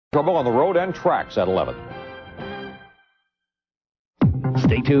Trouble on the road and tracks at 11.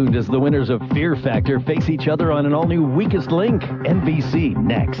 Stay tuned as the winners of Fear Factor face each other on an all-new Weakest Link. NBC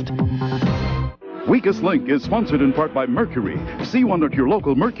next. Weakest Link is sponsored in part by Mercury. See one at your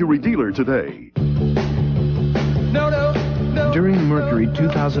local Mercury dealer today. During the Mercury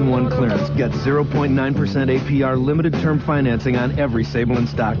 2001 clearance, get 0.9% APR limited term financing on every Sable in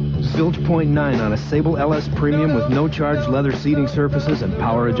stock. Zilch 0.9 on a Sable LS Premium with no charge leather seating surfaces and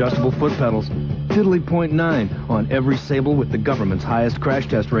power adjustable foot pedals. Fiddly 0.9 on every Sable with the government's highest crash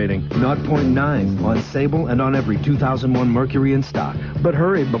test rating. Not 0.9 on Sable and on every 2001 Mercury in stock. But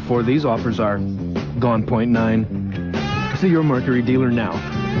hurry before these offers are gone. 0.9. See your Mercury dealer now.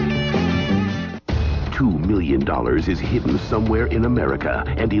 $2 million is hidden somewhere in America,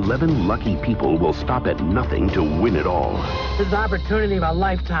 and 11 lucky people will stop at nothing to win it all. This is the opportunity of a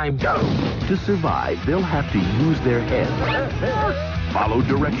lifetime. To survive, they'll have to use their heads, follow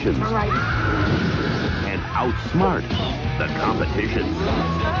directions, and outsmart the competition.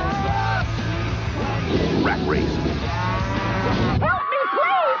 Rat race. Help me,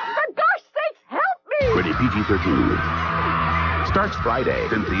 please! For gosh sakes, help me! Rated PG-13. Starts Friday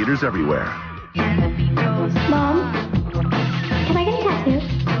in theaters everywhere. Mom, can I get a tattoo?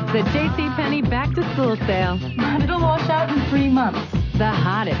 The JCPenney Back to School Sale. It'll wash out in 3 months. The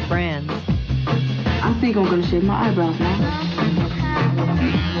hottest brands. I think I'm gonna shave my eyebrows now.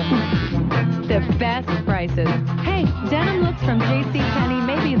 The best prices. Hey, denim looks from JCPenney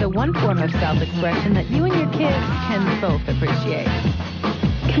may be the one form of self-expression that you and your kids can both appreciate.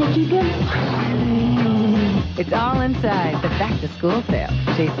 Can I keep him? It's all inside the Back to School Sale.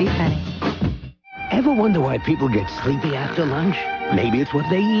 JCPenney. Ever wonder why people get sleepy after lunch? Maybe it's what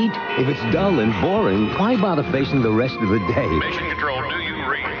they eat. If it's dull and boring, why bother facing the rest of the day? Mission Control, do you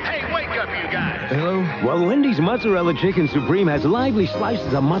read? Hey, wake up, you guys! Hello? Well, Wendy's Mozzarella Chicken Supreme has lively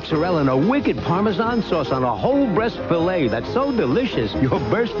slices of mozzarella and a wicked Parmesan sauce on a whole breast filet that's so delicious, you're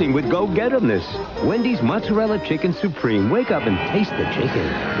bursting with go-getterness. Wendy's Mozzarella Chicken Supreme. Wake up and taste the chicken.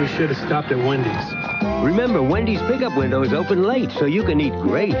 We should have stopped at Wendy's. Remember, Wendy's pickup window is open late, so you can eat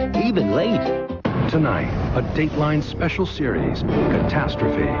great, even late. Tonight, a Dateline special series,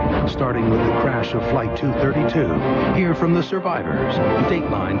 Catastrophe, starting with the crash of Flight 232. Hear from the survivors.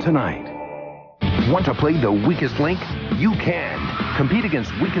 Dateline tonight. Want to play the Weakest Link? You can. Compete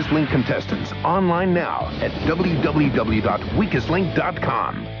against Weakest Link contestants online now at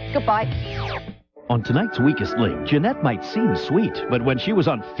www.weakestlink.com. Goodbye. On tonight's Weakest Link, Jeanette might seem sweet, but when she was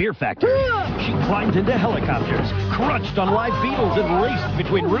on Fear Factor, she climbed into helicopters, crunched on live beetles, and raced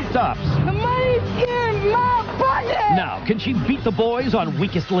between rooftops. The money's in my pocket! Now, can she beat the boys on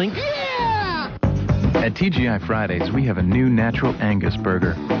Weakest Link? Yeah! At T.G.I. Fridays, we have a new natural Angus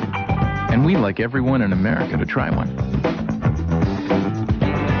burger. And we'd like everyone in America to try one.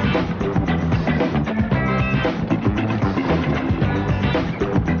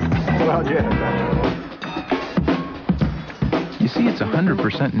 Well, yeah, You see, it's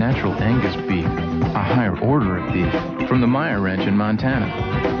 100% natural Angus beef, a higher order of beef, from the Meyer Ranch in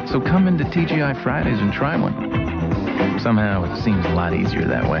Montana. So come into T.G.I. Fridays and try one. Somehow it seems a lot easier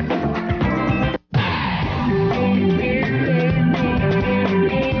that way.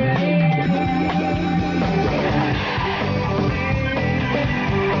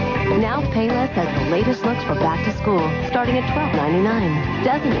 Now Payless has the latest looks for back to school, starting at $12.99.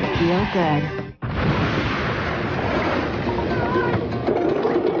 Doesn't it feel good?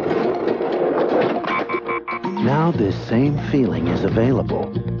 Now this same feeling is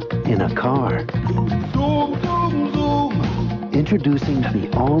available in a car. Zoom, zoom, zoom. Introducing the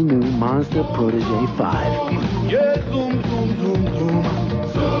all-new Mazda Protege5. Yeah, zoom, zoom, zoom, zoom.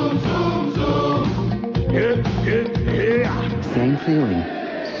 Zoom, zoom, zoom. Yeah, yeah, yeah. Same feeling.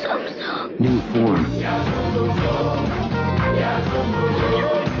 New form.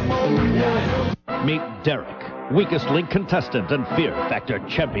 Meet Derek, Weakest Link contestant and Fear Factor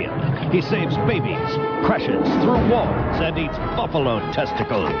champion. He saves babies, crashes through walls, and eats buffalo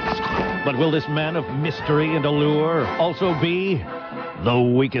testicles. But will this man of mystery and allure also be the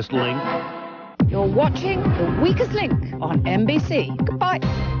Weakest Link? You're watching The Weakest Link on NBC. Goodbye.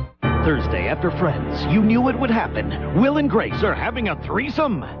 Thursday after Friends, you knew it would happen. Will and Grace are having a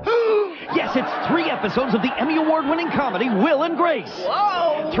threesome. Yes, it's 3 episodes of the Emmy Award-winning comedy Will and Grace.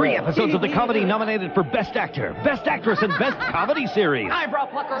 Whoa! 3 episodes of the comedy nominated for Best Actor, Best Actress, and Best Comedy Series. Eyebrow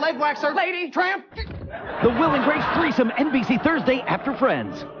plucker, leg waxer, lady, tramp. The Will and Grace threesome, NBC Thursday after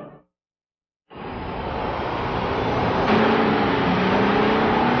Friends.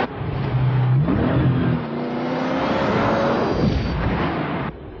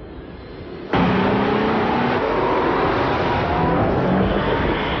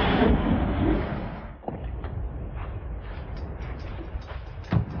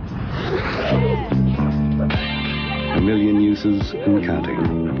 and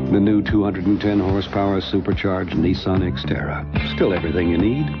counting. The new 210 horsepower supercharged Nissan Xterra. Still everything you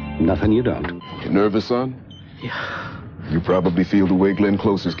need, nothing you don't. You nervous, son? Yeah. You probably feel the way Glenn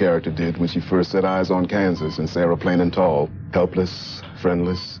Close's character did when she first set eyes on Kansas and Sarah Plain and Tall. Helpless,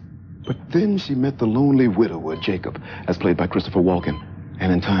 friendless. But then she met the lonely widower, Jacob, as played by Christopher Walken. And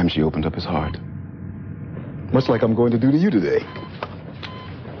in time, she opened up his heart. Much like I'm going to do to you today.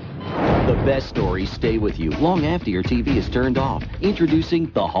 The best stories stay with you long after your TV is turned off. Introducing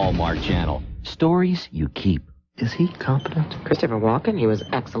the Hallmark Channel. Stories you keep. Is he competent? Christopher Walken, he was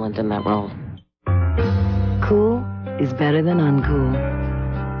excellent in that role. Cool is better than uncool.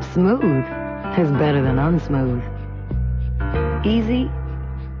 Smooth is better than unsmooth. Easy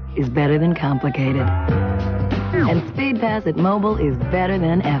is better than complicated. And Speedpass at Mobil is better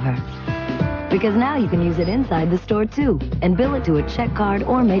than ever. Because now you can use it inside the store, too, and bill it to a check card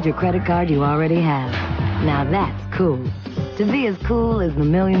or major credit card you already have. Now that's cool. To be as cool as the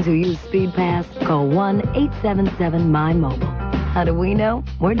millions who use Speedpass, call 1-877-MY-MOBILE. How do we know?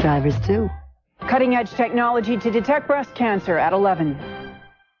 We're drivers, too. Cutting-edge technology to detect breast cancer at 11.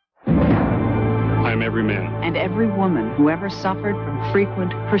 I'm every man. And every woman who ever suffered from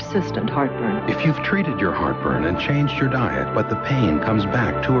frequent, persistent heartburn. If you've treated your heartburn and changed your diet, but the pain comes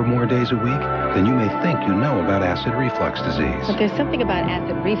back 2 or more days a week, then you may think you know about acid reflux disease. But there's something about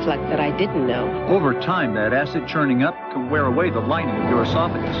acid reflux that I didn't know. Over time, that acid churning up can wear away the lining of your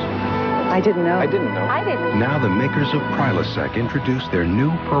esophagus. I didn't know. I didn't. Now the makers of Prilosec introduce their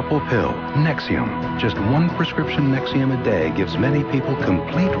new purple pill, Nexium. Just 1 prescription Nexium a day gives many people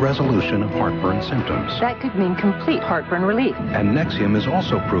complete resolution of heartburn symptoms. That could mean complete heartburn relief. And Nexium is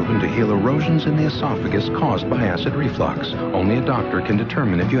also proven to heal erosions in the esophagus caused by acid reflux. Only a doctor can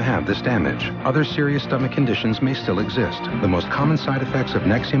determine if you have this damage. Other serious stomach conditions may still exist. The most common side effects of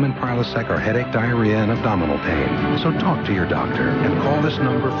Nexium and Prilosec are headache, diarrhea, and abdominal pain. So talk to your doctor and call this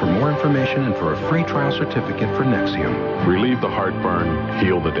number for more information and for a free trial certificate for Nexium. Relieve the heartburn,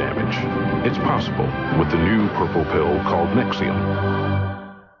 heal the damage. It's possible with the new purple pill called Nexium.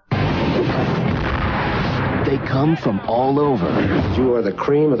 They come from all over. You are the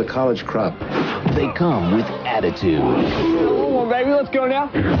cream of the college crop. They come with attitude. Come on, baby, let's go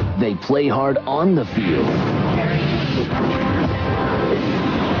now. They play hard on the field.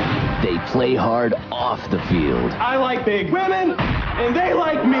 They play hard off the field. I like big women, and they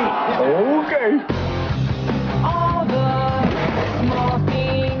like me. Okay. All the small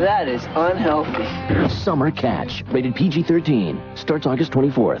things. That is unhealthy. Summer Catch, rated PG-13, starts August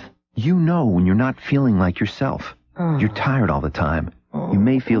 24th. You know when you're not feeling like yourself. You're tired all the time. You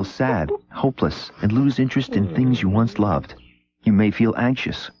may feel sad, hopeless, and lose interest in things you once loved. You may feel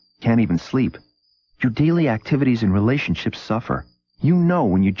anxious, can't even sleep. Your daily activities and relationships suffer. You know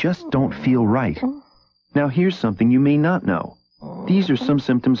when you just don't feel right. Now here's something you may not know. These are some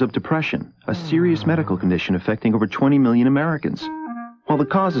symptoms of depression, a serious medical condition affecting over 20 million Americans. While the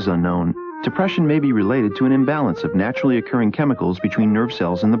cause is unknown, depression may be related to an imbalance of naturally occurring chemicals between nerve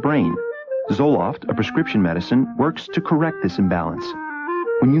cells in the brain. Zoloft, a prescription medicine, works to correct this imbalance.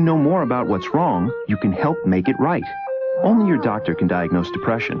 When you know more about what's wrong, you can help make it right. Only your doctor can diagnose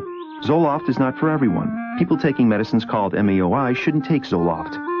depression. Zoloft is not for everyone. People taking medicines called MAOI shouldn't take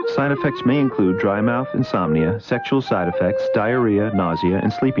Zoloft. Side effects may include dry mouth, insomnia, sexual side effects, diarrhea, nausea,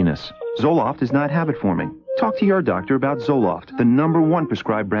 and sleepiness. Zoloft is not habit-forming. Talk to your doctor about Zoloft, the #1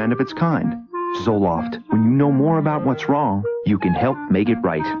 prescribed brand of its kind. Zoloft. When you know more about what's wrong, you can help make it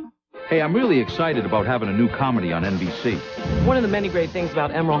right. Hey, I'm really excited about having a new comedy on NBC. One of the many great things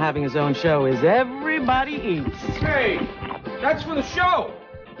about Emeril having his own show is everybody eats. Hey, that's for the show.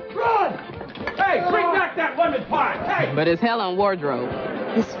 Run! Hey, bring back that lemon pie! Hey! But it's hell on wardrobe.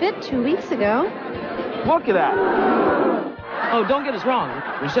 This fit 2 weeks ago. Look at that. Oh, don't get us wrong.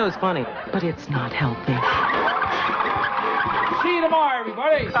 The show's funny, but it's not healthy. See you tomorrow,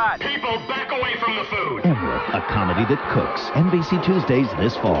 everybody. People, back away from the food. Emeril, a comedy that cooks. NBC Tuesdays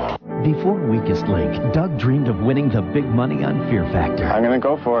this fall. Before Weakest Link, Doug dreamed of winning the big money on Fear Factor. I'm gonna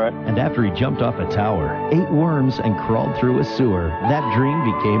go for it. And after he jumped off a tower, ate worms, and crawled through a sewer, that dream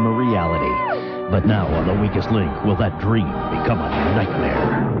became a reality. But now on The Weakest Link, will that dream become a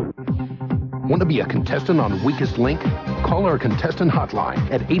nightmare? Want to be a contestant on Weakest Link? Call our contestant hotline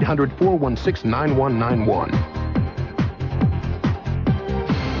at 800-416-9191.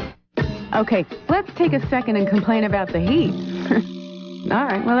 Okay, let's take a second and complain about the heat. All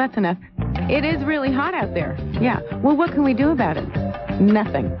right, well, that's enough. It is really hot out there. Yeah, well, what can we do about it?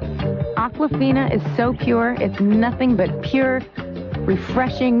 Nothing. Aquafina is so pure, it's nothing but pure,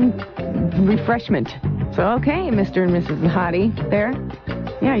 refreshing refreshment. So, okay, Mr. and Mrs. Hottie there.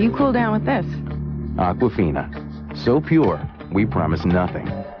 Yeah, you cool down with this. Aquafina. So pure, we promise nothing.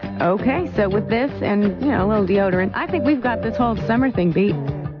 Okay, so with this and, a little deodorant, I think we've got this whole summer thing beat.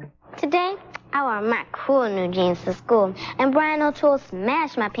 Today, I wore my cool new jeans to school, and Brian O'Toole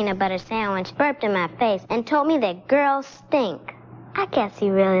smashed my peanut butter sandwich, burped in my face, and told me that girls stink. I guess he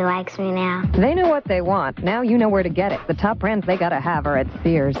really likes me now. They know what they want. Now you know where to get it. The top brands they gotta have are at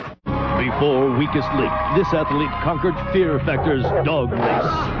Sears. Before Weakest Link, this athlete conquered Fear Factor's dog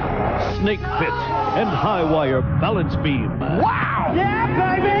race, snake pit, and high wire balance beam. Wow!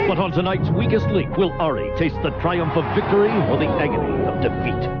 Yeah, baby! But on tonight's Weakest Link, will Ari taste the triumph of victory or the agony of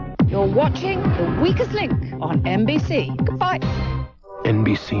defeat? You're watching The Weakest Link on NBC. Goodbye.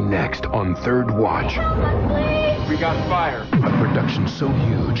 NBC Next on Third Watch. We got fire. A production so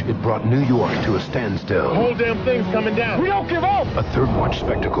huge, it brought New York to a standstill. The whole damn thing's coming down. We don't give up. A Third Watch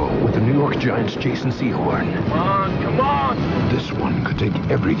spectacle with the New York Giants' Jason Sehorn. Come on. This one could take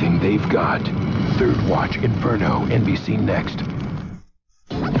everything they've got. Third Watch Inferno, NBC Next.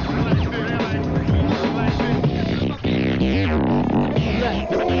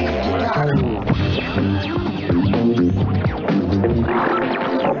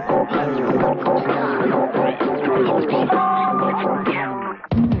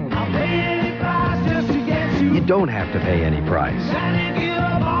 You don't have to pay any price.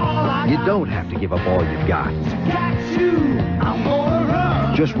 You don't have to give up all you've got.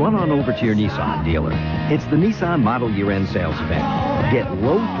 Just run on over to your Nissan dealer. It's the Nissan Model Year-End Sales Event. Get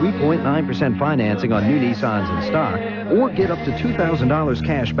low 3.9% financing on new Nissans in stock, or get up to $2,000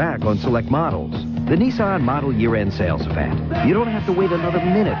 cash back on select models. The Nissan Model Year-End Sales Event. You don't have to wait another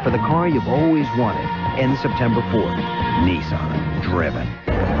minute for the car you've always wanted. Ends September 4th. Nissan. Driven.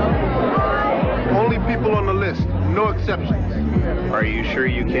 Only people on the list, no exceptions. Are you sure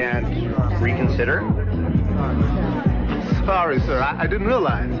you can't reconsider? Sorry, sir, I didn't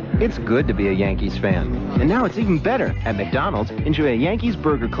realize. It's good to be a Yankees fan. And now it's even better. At McDonald's, enjoy a Yankees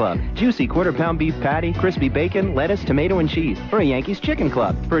Burger Club. Juicy quarter-pound beef patty, crispy bacon, lettuce, tomato, and cheese. Or a Yankees Chicken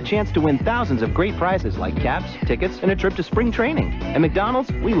Club for a chance to win thousands of great prizes like caps, tickets, and a trip to spring training. At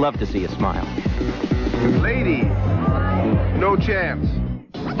McDonald's, we love to see you smile. Lady, no chance.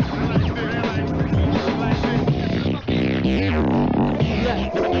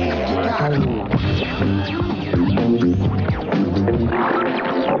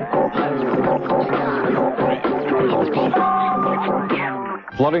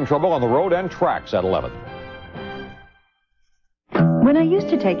 Flooding trouble on the road and tracks at 11. When I used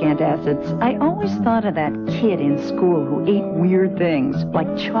to take antacids, I always thought of that kid in school who ate weird things,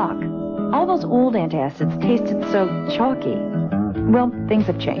 like chalk. All those old antacids tasted so chalky. Well, things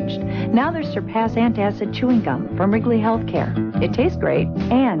have changed. Now there's Surpass Antacid Chewing Gum from Wrigley Healthcare. It tastes great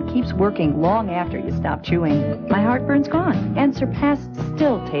and keeps working long after you stop chewing. My heartburn's gone, and Surpass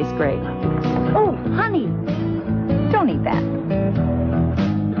still tastes great. Oh, honey, don't eat that.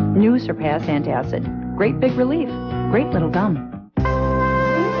 New Surpass Antacid. Great big relief. Great little gum.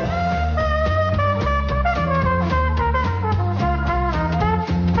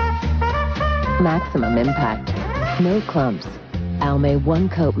 Maximum impact. No clumps. Almay One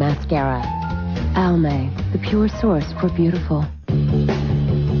Coat Mascara. Almay, the pure source for beautiful.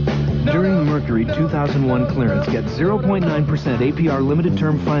 During the Mercury 2001 clearance, get 0.9% APR limited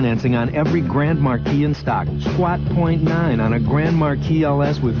term financing on every Grand Marquis in stock. Squat 0.9 on a Grand Marquis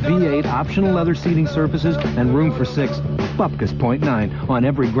LS with V8 optional leather seating surfaces and room for 6. Bupkis 0.9 on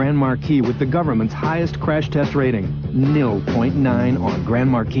every Grand Marquis with the government's highest crash test rating. Nil 0.9 on Grand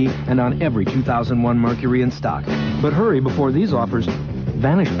Marquis and on every 2001 Mercury in stock. But hurry before these offers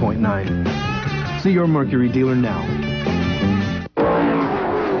vanish 0.9. See your Mercury dealer now.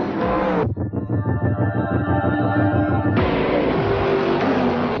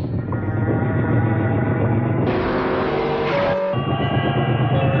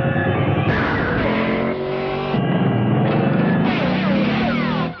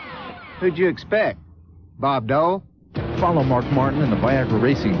 Who'd you expect? Bob Dole? Follow Mark Martin and the Viagra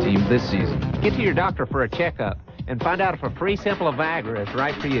racing team this season. Get to your doctor for a checkup and find out if a free sample of Viagra is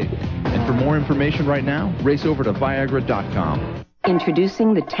right for you. And for more information right now, race over to Viagra.com.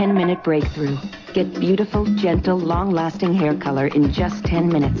 Introducing the 10-minute breakthrough. Get beautiful, gentle, long-lasting hair color in just 10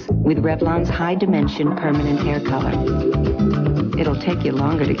 minutes with Revlon's high-dimension permanent hair color. It'll take you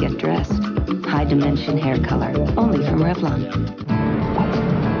longer to get dressed. High-dimension hair color, only from Revlon.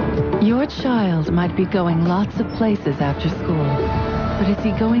 Your child might be going lots of places after school, but is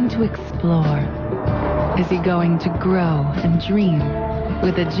he going to explore? Is he going to grow and dream?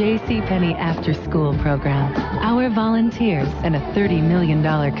 With a JCPenney after-school program, our volunteers and a $30 million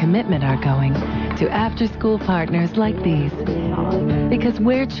commitment are going to after-school partners like these. Because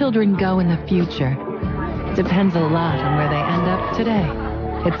where children go in the future Depends a lot on where they end up today.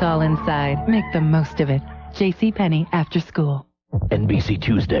 It's all inside. Make the most of it. JCPenney after school. NBC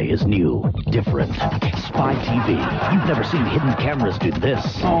Tuesday is new, different. Spy TV. You've never seen hidden cameras do this.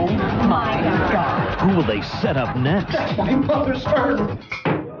 Oh my God. Who will they set up next? That's my mother's sperm.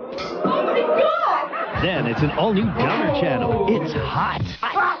 Oh my God. Then it's an all-new Downer channel. It's hot.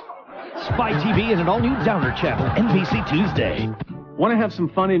 Spy TV and an all-new Downer channel. NBC Tuesday. Want to have some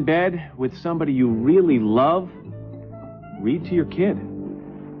fun in bed with somebody you really love? Read to your kid.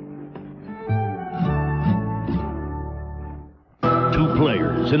 Two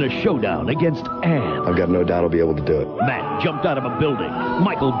players in a showdown against Anne. I've got no doubt I'll be able to do it. Matt jumped out of a building.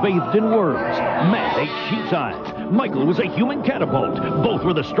 Michael bathed in worms. Matt ate sheep's eyes. Michael was a human catapult. Both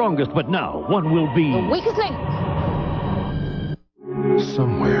were the strongest, but now one will be... The weakest link.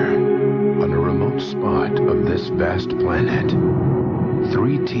 Somewhere on a remote spot of this vast planet,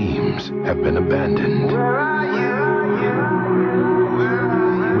 3 teams have been abandoned.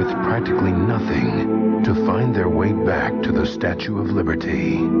 With practically nothing to find their way back to the Statue of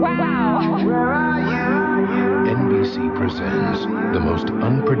Liberty. Wow. NBC presents the most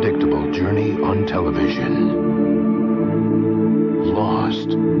unpredictable journey on television. Lost.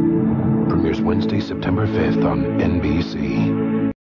 Premieres Wednesday, September 5th on NBC.